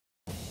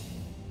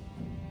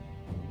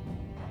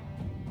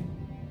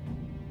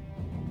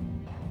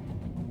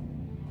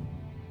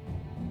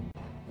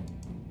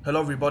Hello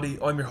everybody,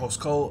 I'm your host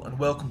Cole and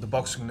welcome to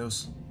Boxing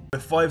News.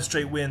 With 5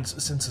 straight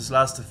wins since his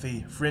last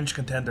defeat, fringe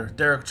contender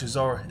Dereck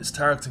Chisora is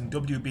targeting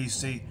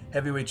WBC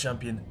heavyweight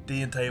champion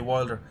Deontay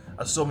Wilder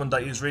as someone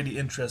that is really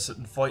interested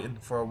in fighting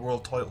for a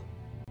world title.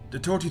 The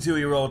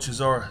 32-year-old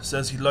Chisora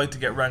says he'd like to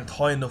get ranked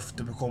high enough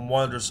to become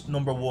Wilder's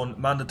 #1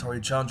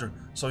 mandatory challenger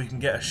so he can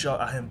get a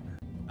shot at him.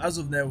 As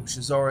of now,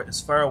 Chisora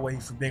is far away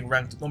from being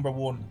ranked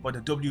 #1 by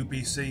the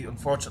WBC,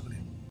 unfortunately.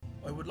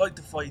 I would like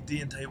to fight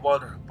Deontay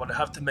Wilder, but I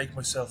have to make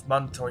myself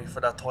mandatory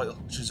for that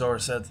title, Chisora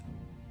said.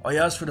 I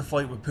asked for the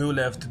fight with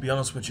Pulev, to be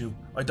honest with you.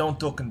 I don't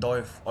duck and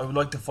dive. I would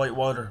like to fight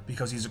Wilder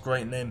because he's a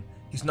great name.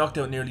 He's knocked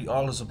out nearly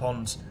all his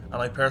opponents, and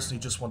I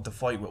personally just want to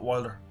fight with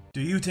Wilder.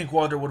 Do you think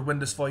Wilder would win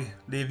this fight?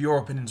 Leave your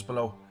opinions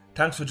below.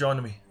 Thanks for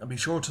joining me, and be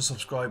sure to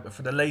subscribe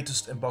for the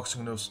latest in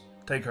boxing news.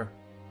 Take care.